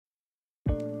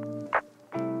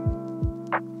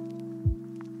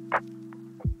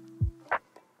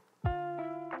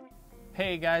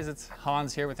Hey guys, it's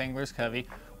Hans here with Anglers Covey.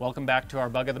 Welcome back to our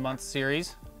Bug of the Month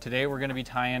series. Today we're going to be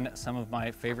tying some of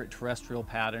my favorite terrestrial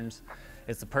patterns.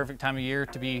 It's the perfect time of year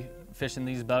to be fishing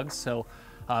these bugs, so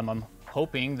I'm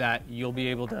hoping that you'll be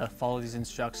able to follow these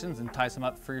instructions and tie some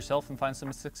up for yourself and find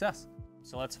some success.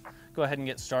 So let's go ahead and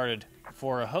get started.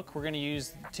 For a hook, we're going to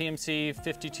use TMC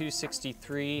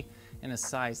 5263 in a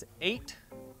size 8.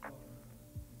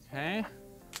 Okay.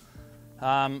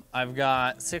 I've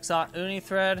got 6/0 uni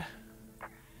thread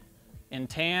in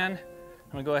tan.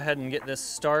 I'm going to go ahead and get this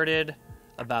started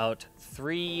about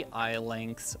 3 eye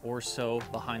lengths or so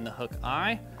behind the hook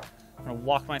eye. I'm going to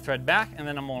walk my thread back, and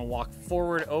then I'm going to walk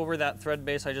forward over that thread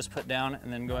base I just put down,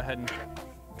 and then go ahead and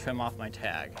trim off my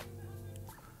tag.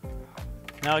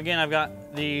 Now again, I've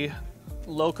got the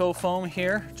Loco foam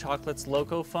here, Chocolate's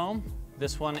Loco foam.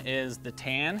 This one is the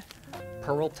tan,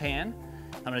 pearl tan.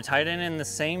 I'm going to tie it in the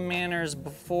same manner as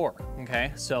before,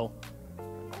 okay? So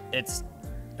it's,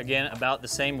 again, about the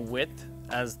same width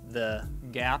as the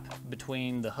gap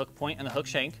between the hook point and the hook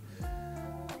shank.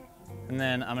 And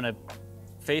then I'm going to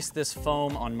face this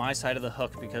foam on my side of the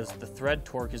hook because the thread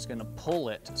torque is going to pull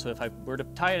it. So if I were to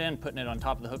tie it in, putting it on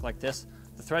top of the hook like this,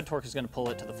 the thread torque is going to pull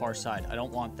it to the far side. I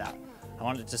don't want that. I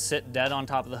want it to sit dead on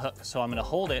top of the hook. So I'm going to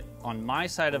hold it on my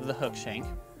side of the hook shank,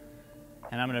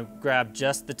 and I'm going to grab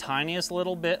just the tiniest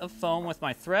little bit of foam with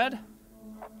my thread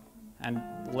and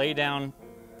lay down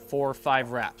 4 or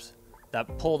 5 wraps.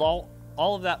 That pulled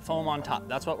all of that foam on top.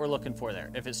 That's what we're looking for there.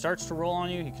 If it starts to roll on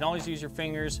you, you can always use your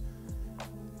fingers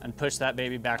and push that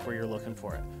baby back where you're looking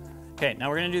for it. Okay, now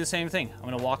we're going to do the same thing. I'm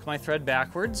going to walk my thread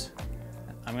backwards.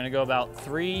 I'm going to go about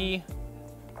three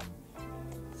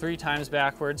times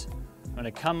backwards. I'm going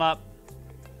to come up,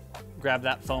 grab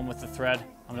that foam with the thread.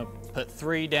 I'm going to put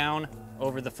 3 down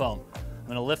over the foam. I'm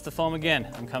going to lift the foam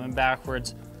again. I'm coming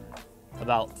backwards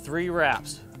about 3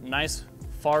 wraps. Nice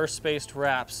far spaced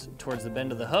wraps towards the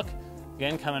bend of the hook.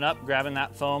 Again, coming up, grabbing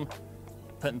that foam,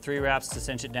 putting 3 wraps to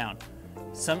cinch it down.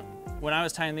 When I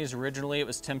was tying these originally, it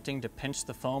was tempting to pinch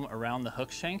the foam around the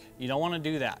hook shank. You don't want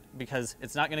to do that because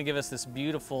it's not going to give us this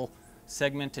beautiful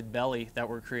segmented belly that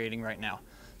we're creating right now.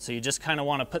 So you just kind of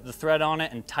want to put the thread on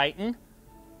it and tighten.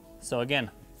 So again,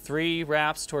 3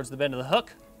 wraps towards the bend of the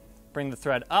hook, bring the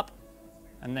thread up,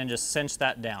 and then just cinch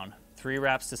that down. 3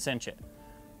 wraps to cinch it.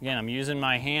 Again, I'm using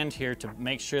my hand here to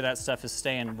make sure that stuff is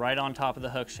staying right on top of the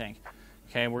hook shank.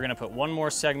 Okay, we're gonna put 1 more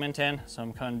segment in, so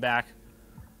I'm coming back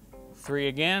 3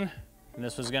 again, and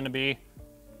this was gonna be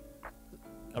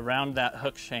around that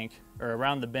hook shank, or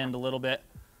around the bend a little bit.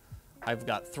 I've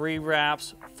got 3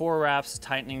 wraps, 4 wraps,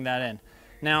 tightening that in.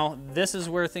 Now, this is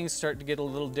where things start to get a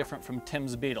little different from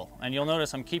Tim's beetle, and you'll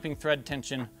notice I'm keeping thread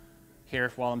tension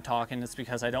here while I'm talking. It's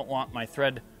because I don't want my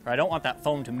thread, or I don't want that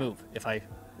foam to move. If I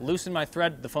loosen my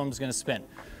thread, the foam's gonna spin.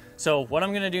 So what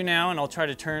I'm gonna do now, and I'll try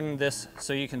to turn this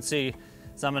so you can see,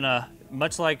 is I'm gonna,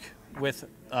 much like with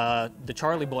the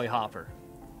Charlie Boy hopper,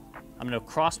 I'm gonna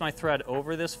cross my thread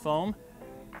over this foam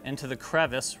into the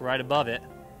crevice right above it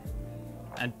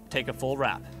and take a full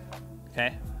wrap,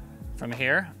 okay? From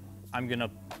here, I'm gonna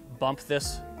bump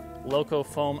this Loco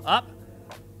foam up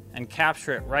and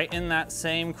capture it right in that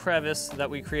same crevice that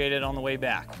we created on the way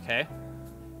back, okay?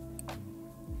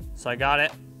 So I got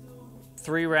it,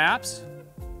 3 wraps.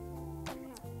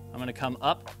 I'm gonna come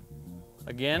up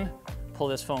again, pull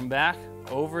this foam back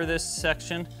over this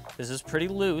section. This is pretty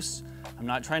loose. I'm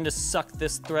not trying to suck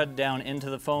this thread down into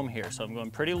the foam here, so I'm going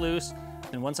pretty loose.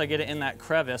 And once I get it in that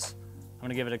crevice, I'm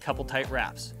gonna give it a couple tight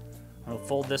wraps. I'm gonna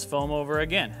fold this foam over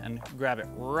again and grab it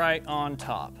right on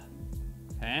top.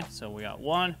 Okay, so we got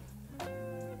 1,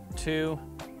 2,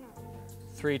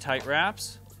 3 tight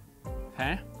wraps.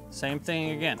 Okay, same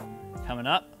thing again. Coming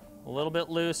up, a little bit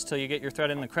loose till you get your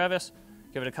thread in the crevice.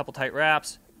 Give it a couple tight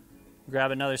wraps. Grab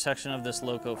another section of this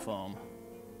Loco foam.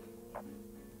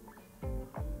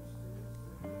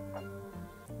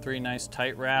 3 nice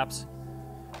tight wraps.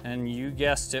 And you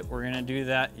guessed it, we're gonna do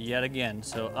that yet again.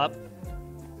 So up,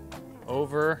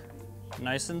 over,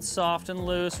 nice and soft and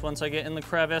loose. Once I get in the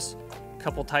crevice,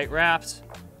 couple tight wraps,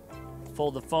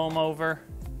 fold the foam over.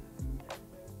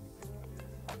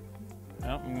 Oh,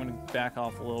 I'm gonna back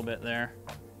off a little bit there.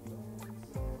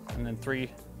 And then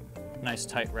 3 nice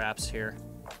tight wraps here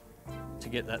to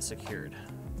get that secured.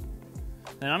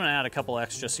 Then I'm gonna add a couple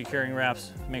extra securing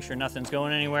wraps, make sure nothing's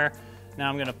going anywhere. Now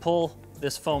I'm gonna pull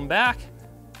this foam back,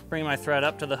 bring my thread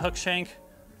up to the hook shank,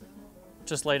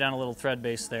 just lay down a little thread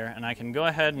base there, and I can go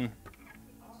ahead and,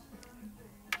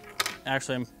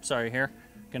 actually, I'm sorry here,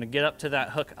 gonna get up to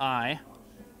that hook eye.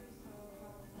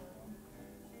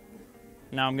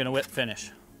 Now I'm gonna whip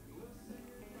finish.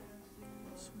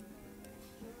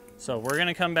 So we're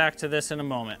gonna come back to this in a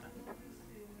moment.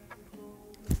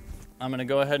 I'm gonna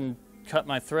go ahead and cut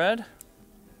my thread.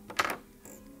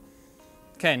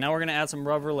 Okay, now we're gonna add some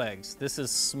rubber legs. This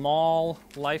is small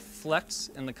life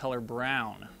flecks in the color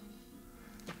brown.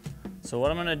 So what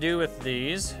I'm gonna do with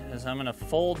these is I'm gonna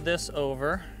fold this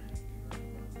over,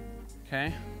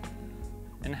 okay,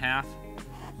 in half.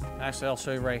 Actually, I'll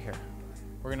show you right here.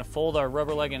 We're gonna fold our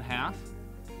rubber leg in half,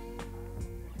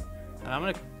 and I'm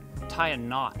gonna tie a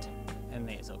knot in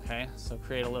these, okay? So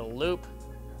create a little loop.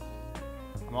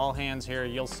 I'm all hands here,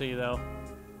 you'll see though.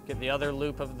 Get the other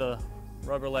loop of the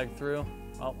rubber leg through.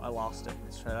 Oh, I lost it.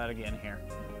 Let's try that again here.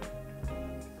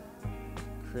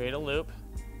 Create a loop.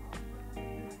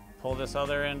 Pull this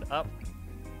other end up,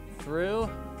 through.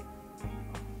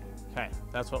 Okay,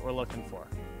 that's what we're looking for,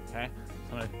 okay?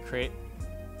 So I'm gonna create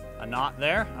a knot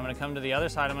there. I'm gonna come to the other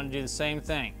side, I'm gonna do the same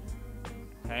thing.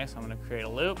 Okay, so I'm gonna create a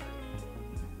loop.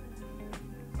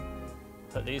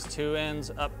 Put these two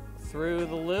ends up through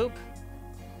the loop.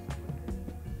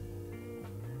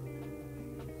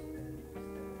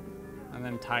 And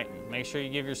then tighten. Make sure you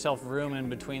give yourself room in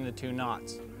between the two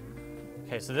knots.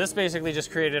 Okay, so this basically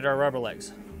just created our rubber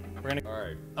legs. All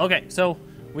right. Okay, so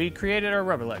we created our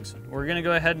rubber legs. We're gonna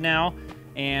go ahead now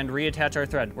and reattach our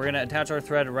thread. We're gonna attach our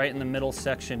thread right in the middle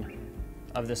section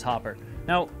of this hopper.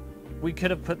 Now, we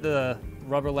could have put the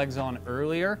rubber legs on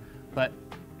earlier, but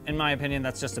in my opinion,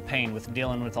 that's just a pain with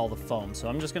dealing with all the foam. So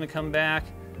I'm just gonna come back,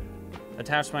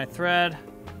 attach my thread,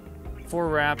 4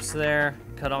 wraps there,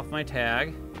 cut off my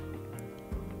tag.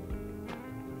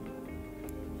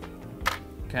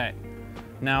 Okay.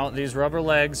 Now, these rubber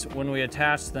legs, when we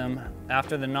attach them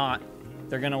after the knot,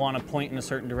 they're gonna wanna point in a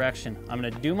certain direction. I'm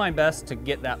gonna do my best to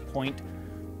get that point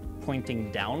pointing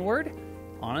downward.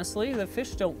 Honestly, the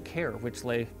fish don't care which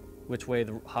way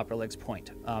the hopper legs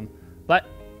point. But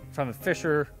from a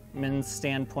fisherman's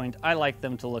standpoint, I like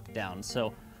them to look down.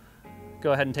 So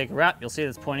go ahead and take a wrap. You'll see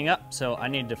it's pointing up. So I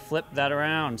need to flip that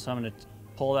around. So I'm gonna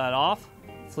pull that off,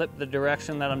 flip the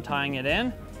direction that I'm tying it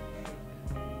in,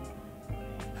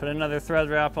 put another thread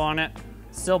wrap on it,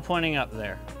 still pointing up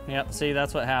there. Yep, see,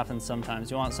 that's what happens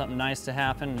sometimes. You want something nice to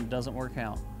happen and it doesn't work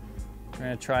out. We're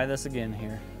gonna try this again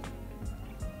here.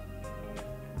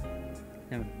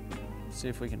 We're gonna see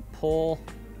if we can pull.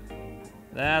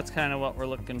 That's kind of what we're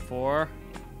looking for.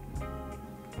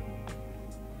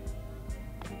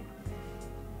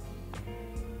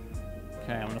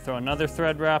 Okay, I'm gonna throw another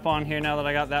thread wrap on here now that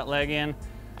I got that leg in.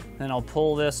 Then I'll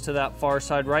pull this to that far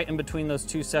side, right in between those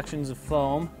 2 sections of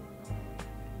foam.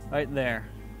 Right there.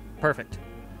 Perfect.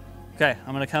 Okay,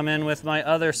 I'm gonna come in with my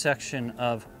other section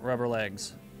of rubber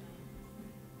legs.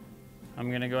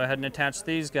 I'm gonna go ahead and attach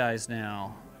these guys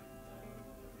now.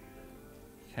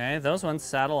 Okay, those ones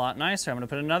sat a lot nicer. I'm gonna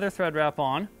put another thread wrap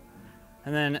on,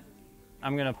 and then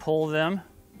I'm gonna pull them.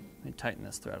 Let me tighten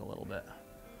this thread a little bit.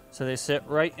 So they sit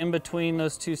right in between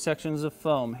those 2 sections of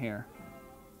foam here.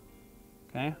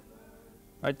 Okay,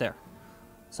 right there.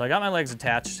 So I got my legs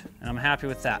attached, and I'm happy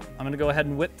with that. I'm gonna go ahead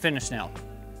and whip finish now.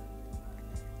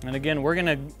 And again,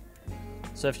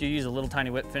 so if you use a little tiny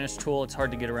whip finish tool, it's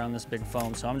hard to get around this big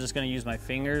foam. So I'm just gonna use my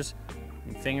fingers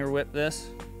and finger whip this.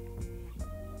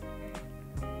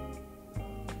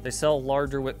 They sell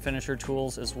larger whip finisher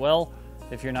tools as well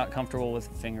if you're not comfortable with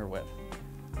finger whip.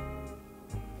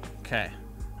 Okay,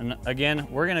 and again,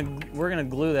 we're gonna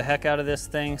glue the heck out of this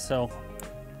thing, so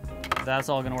that's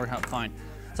all gonna work out fine.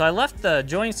 So I left the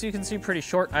joints, you can see, pretty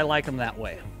short. I like them that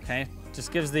way, okay?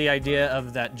 Just gives the idea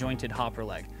of that jointed hopper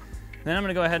leg. Then I'm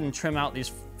gonna go ahead and trim out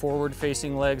these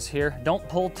forward-facing legs here. Don't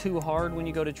pull too hard when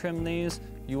you go to trim these.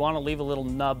 You wanna leave a little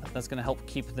nub that's gonna help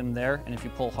keep them there, and if you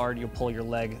pull hard, you'll pull your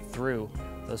leg through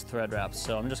those thread wraps.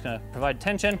 So I'm just gonna provide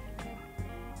tension,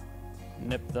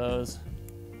 nip those.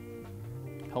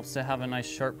 Helps to have a nice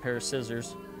sharp pair of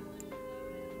scissors.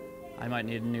 I might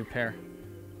need a new pair.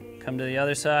 Come to the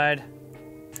other side,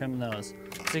 trim those.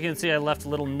 So you can see I left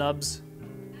little nubs.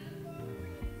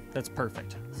 That's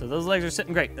perfect. So those legs are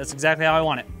sitting great. That's exactly how I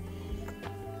want it.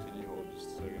 Can you hold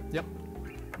just a second? Yep.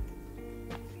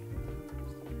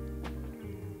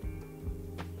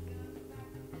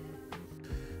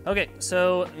 Okay,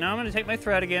 so now I'm gonna take my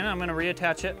thread again. I'm gonna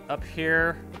reattach it up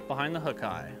here behind the hook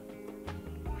eye.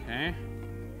 Okay.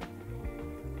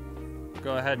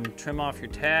 Go ahead and trim off your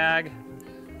tag.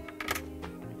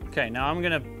 Okay, now I'm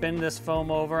gonna bend this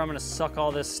foam over. I'm gonna suck all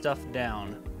this stuff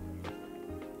down.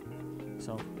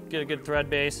 So get a good thread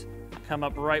base, come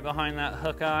up right behind that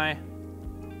hook eye.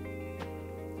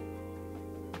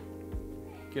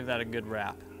 Give that a good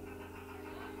wrap.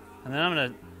 And then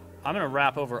I'm gonna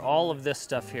wrap over all of this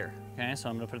stuff here. Okay, so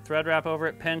I'm gonna put a thread wrap over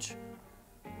it, pinch.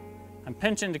 I'm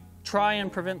pinching to try and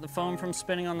prevent the foam from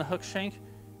spinning on the hook shank.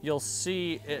 You'll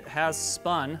see it has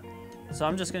spun, So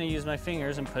I'm just gonna use my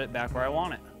fingers and put it back where I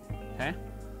want it, okay?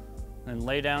 And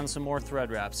lay down some more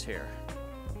thread wraps here.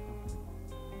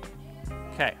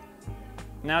 Okay,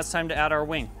 now it's time to add our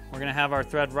wing. We're gonna have our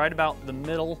thread right about the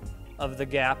middle of the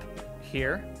gap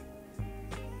here.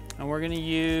 And we're gonna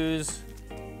use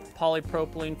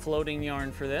polypropylene floating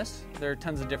yarn for this. There are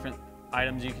tons of different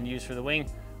items you can use for the wing.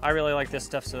 I really like this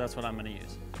stuff, so that's what I'm gonna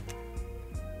use.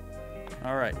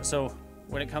 All right, so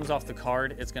when it comes off the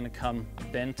card, it's gonna come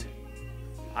bent.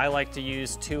 I like to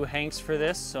use 2 hanks for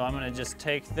this, so I'm gonna just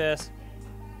take this,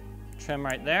 trim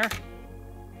right there,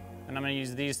 and I'm gonna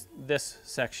use this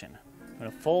section. I'm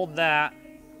gonna fold that,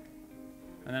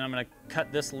 and then I'm gonna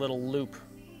cut this little loop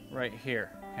right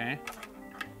here, okay?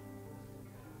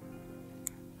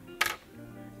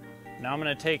 Now I'm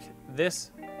gonna take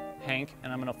this hank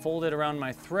and I'm gonna fold it around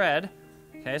my thread.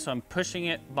 Okay, so I'm pushing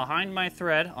it behind my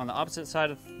thread on the opposite side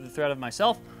of the thread of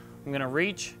myself. I'm gonna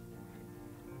reach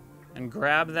and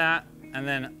grab that and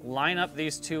then line up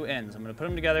these 2 ends. I'm gonna put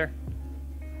them together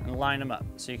and line them up.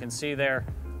 So you can see there,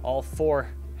 all 4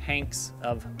 hanks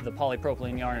of the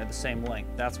polypropylene yarn are the same length.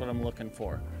 That's what I'm looking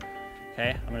for.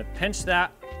 Okay, I'm gonna pinch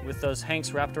that with those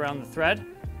hanks wrapped around the thread,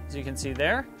 as you can see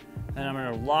there. And I'm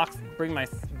gonna bring my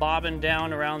bobbin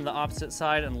down around the opposite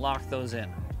side and lock those in.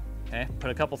 Okay,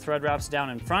 put a couple thread wraps down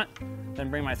in front, then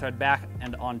bring my thread back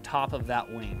and on top of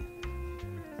that wing.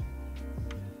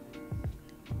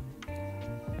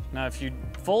 Now if you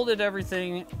folded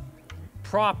everything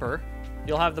proper,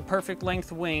 you'll have the perfect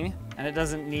length wing and it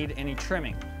doesn't need any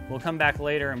trimming. We'll come back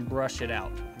later and brush it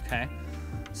out, okay?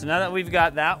 So now that we've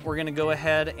got that, we're gonna go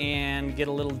ahead and get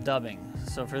a little dubbing.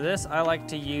 So for this, I like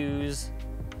to use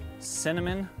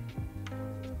cinnamon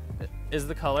is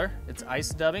the color. It's ice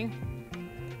dubbing.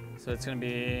 So it's gonna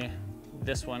be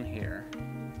this one here.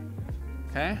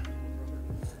 Okay?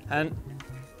 And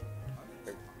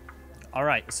all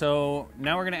right, so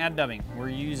now we're gonna add dubbing. We're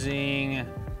using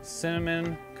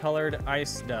cinnamon colored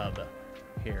ice dub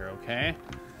here, okay?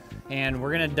 And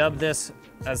we're gonna dub this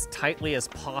as tightly as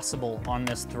possible on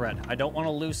this thread. I don't want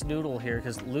a loose noodle here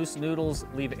because loose noodles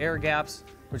leave air gaps,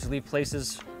 which leave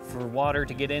places for water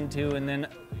to get into and then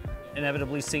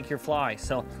inevitably sink your fly.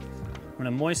 So I'm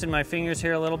gonna moisten my fingers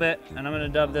here a little bit and I'm gonna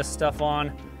dub this stuff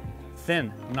on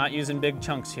thin. I'm not using big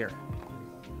chunks here.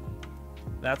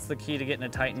 That's the key to getting a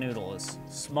tight noodle, is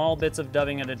small bits of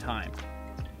dubbing at a time.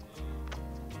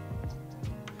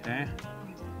 Okay,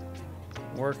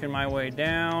 working my way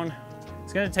down.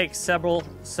 It's gonna take several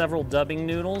dubbing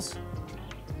noodles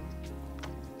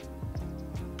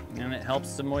and it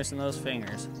helps to moisten those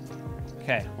fingers.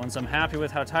 Okay, once I'm happy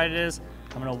with how tight it is,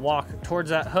 I'm gonna walk towards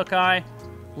that hook eye,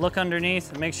 look underneath,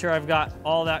 and make sure I've got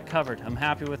all that covered. I'm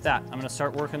happy with that. I'm gonna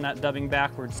start working that dubbing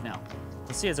backwards now.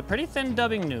 You see, it's a pretty thin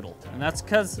dubbing noodle, and that's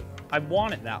because I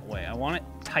want it that way. I want it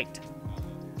tight.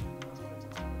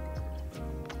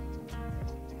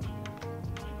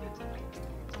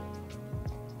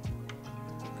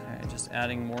 Okay, just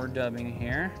adding more dubbing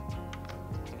here.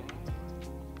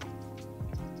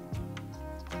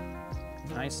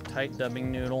 Nice tight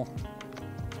dubbing noodle.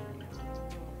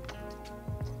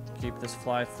 Keep this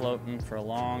fly floating for a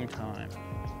long time.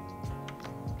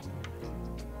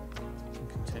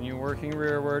 Continue working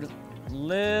rearward a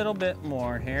little bit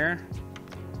more here.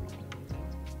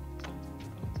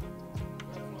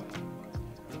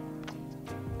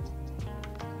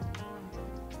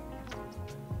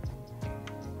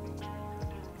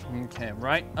 Okay,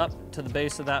 right up to the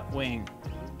base of that wing.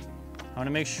 I want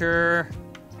to make sure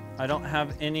I don't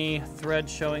have any thread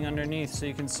showing underneath, so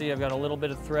you can see I've got a little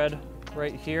bit of thread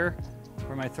right here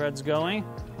where my thread's going.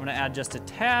 I'm gonna add just a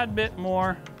tad bit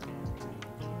more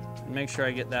and make sure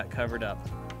I get that covered up.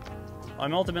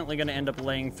 I'm ultimately gonna end up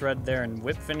laying thread there and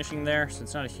whip finishing there, so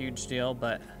it's not a huge deal,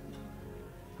 but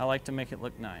I like to make it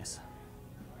look nice.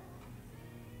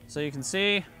 So you can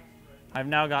see I've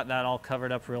now got that all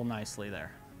covered up real nicely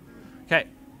there. Okay,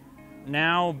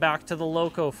 now back to the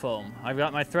loco foam. I've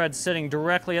got my thread sitting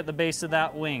directly at the base of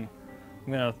that wing.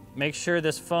 I'm gonna make sure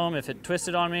this foam, if it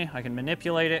twisted on me, I can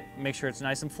manipulate it, make sure it's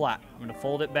nice and flat. I'm gonna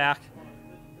fold it back,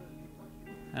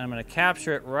 and I'm gonna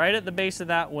capture it right at the base of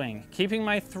that wing, keeping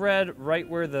my thread right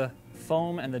where the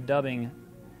foam and the dubbing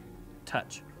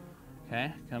touch.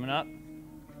 Okay, coming up,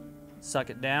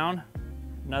 suck it down.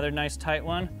 Another nice tight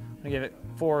one. I'm gonna give it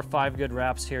 4 or 5 good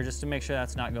wraps here just to make sure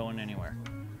that's not going anywhere.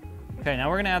 Okay, now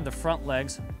we're gonna add the front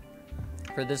legs.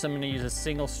 For this, I'm gonna use a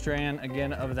single strand,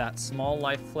 again, of that small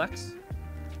Life Flex.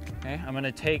 Okay, I'm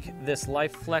gonna take this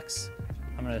Life Flex,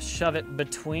 I'm gonna shove it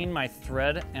between my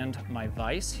thread and my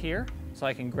vise here, so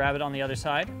I can grab it on the other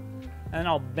side. And then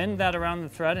I'll bend that around the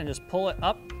thread and just pull it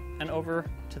up and over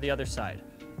to the other side.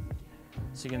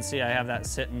 So you can see I have that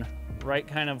sitting right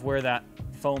kind of where that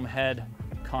foam head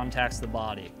contacts the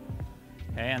body.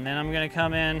 Okay, and then I'm gonna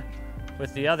come in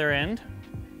with the other end.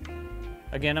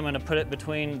 Again, I'm gonna put it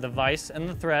between the vise and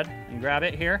the thread and grab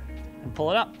it here and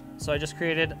pull it up. So I just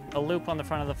created a loop on the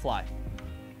front of the fly.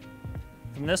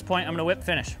 From this point, I'm gonna whip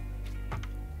finish.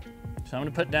 So I'm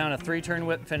gonna put down a 3-turn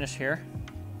whip finish here.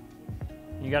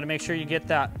 You gotta make sure you get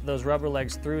those rubber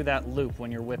legs through that loop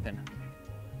when you're whipping.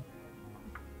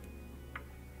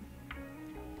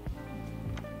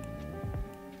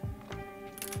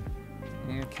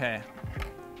 Okay,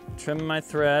 trim my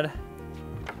thread.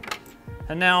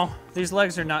 And now these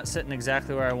legs are not sitting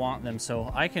exactly where I want them,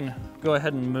 so I can go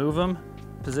ahead and move them,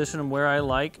 position them where I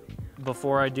like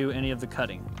before I do any of the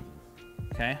cutting.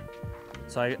 Okay,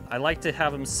 so I like to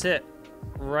have them sit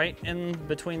right in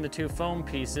between the 2 foam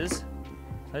pieces.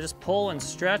 I just pull and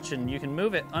stretch, and you can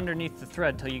move it underneath the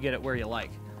thread till you get it where you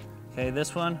like. Okay,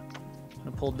 this one, I'm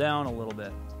gonna pull down a little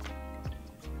bit.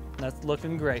 That's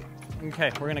looking great.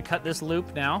 Okay, we're gonna cut this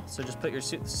loop now, so just put your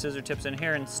scissor tips in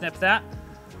here and snip that.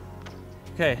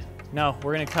 Okay, now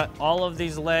we're gonna cut all of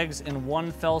these legs in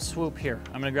one fell swoop here.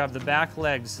 I'm gonna grab the back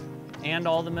legs and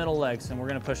all the middle legs, and we're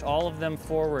gonna push all of them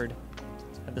forward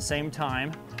at the same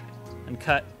time and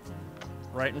cut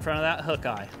right in front of that hook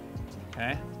eye,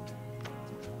 okay?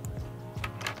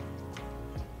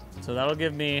 So that'll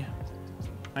give me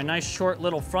my nice short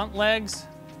little front legs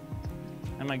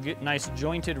and my nice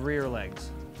jointed rear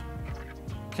legs.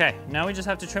 Okay, now we just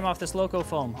have to trim off this loco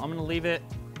foam. I'm gonna leave it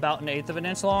about 1/8 of an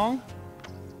inch long.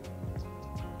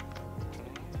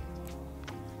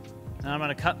 And I'm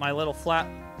gonna cut my little flat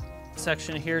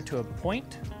section here to a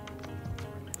point.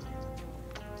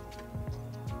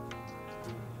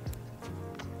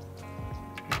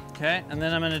 Okay, and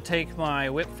then I'm gonna take my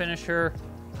whip finisher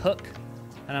hook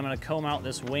and I'm gonna comb out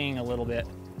this wing a little bit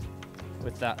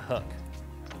with that hook.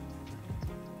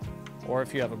 Or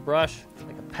if you have a brush,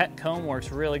 like a pet comb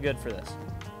works really good for this.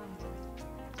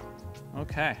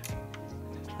 Okay,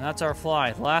 and that's our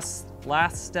fly. Last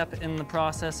step in the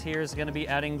process here is gonna be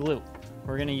adding glue.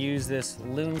 We're gonna use this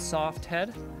loon soft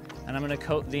head, and I'm gonna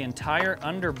coat the entire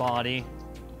underbody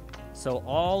so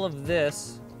all of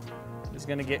this is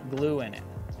gonna get glue in it.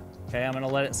 Okay, I'm gonna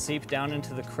let it seep down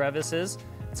into the crevices.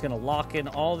 It's gonna lock in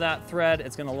all that thread.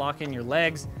 It's gonna lock in your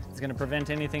legs. It's gonna prevent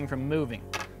anything from moving.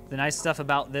 The nice stuff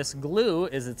about this glue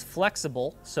is it's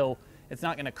flexible, so it's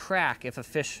not gonna crack if a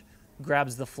fish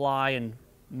grabs the fly and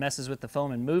messes with the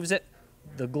foam and moves it.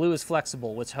 The glue is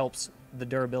flexible, which helps the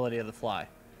durability of the fly.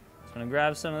 So I'm gonna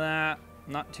grab some of that,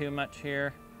 not too much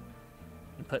here,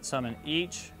 and put some in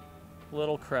each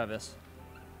little crevice.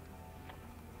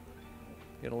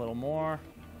 Get a little more.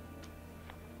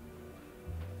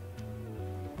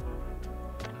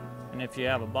 And if you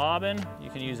have a bobbin, you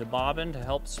can use a bobbin to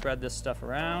help spread this stuff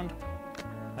around.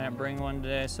 I didn't bring one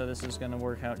today, so this is gonna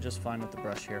work out just fine with the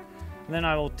brush here. And then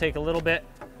I will take a little bit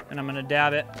and I'm gonna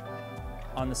dab it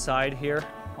on the side here,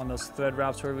 on those thread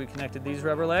wraps where we connected these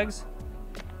rubber legs.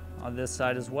 On this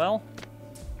side as well.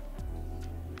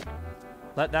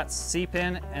 Let that seep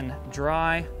in and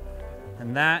dry.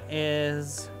 And that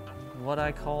is what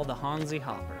I call the Hansy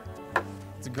Hopper.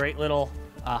 It's a great little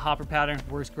hopper pattern,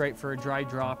 works great for a dry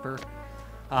dropper.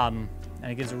 And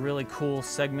it gives a really cool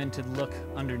segmented look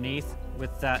underneath.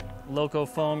 With that loco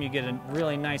foam, you get a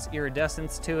really nice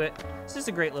iridescence to it. It's just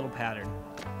a great little pattern.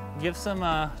 Give some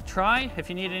a try. If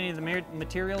you need any of the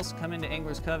materials, come into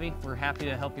Anglers Covey. We're happy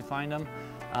to help you find them.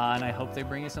 And I hope they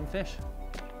bring you some fish.